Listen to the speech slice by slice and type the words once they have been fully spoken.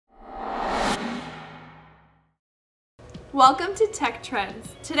Welcome to Tech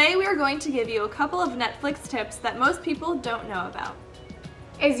Trends. Today we are going to give you a couple of Netflix tips that most people don't know about.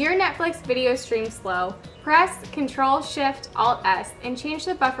 Is your Netflix video stream slow? Press Ctrl-Shift-Alt-S and change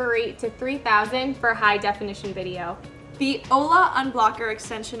the buffer rate to 3000 for high definition video. The Ola Unblocker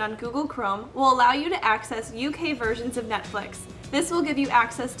extension on Google Chrome will allow you to access UK versions of Netflix. This will give you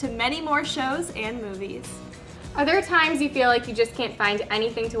access to many more shows and movies. Are there times you feel like you just can't find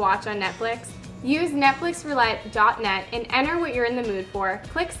anything to watch on Netflix? Use netflixroulette.net and enter what you're in the mood for.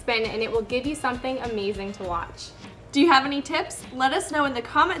 Click spin and it will give you something amazing to watch. Do you have any tips? Let us know in the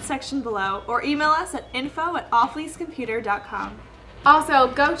comment section below or email us at info@offleyscomputer.com.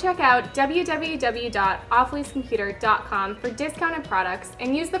 Also, go check out www.offleyscomputer.com for discounted products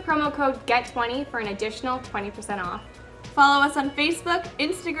and use the promo code GET20 for an additional 20% off. Follow us on Facebook,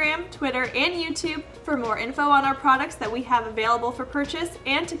 Instagram, Twitter, and YouTube for more info on our products that we have available for purchase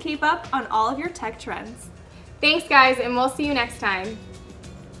and to keep up on all of your tech trends. Thanks guys, and we'll see you next time.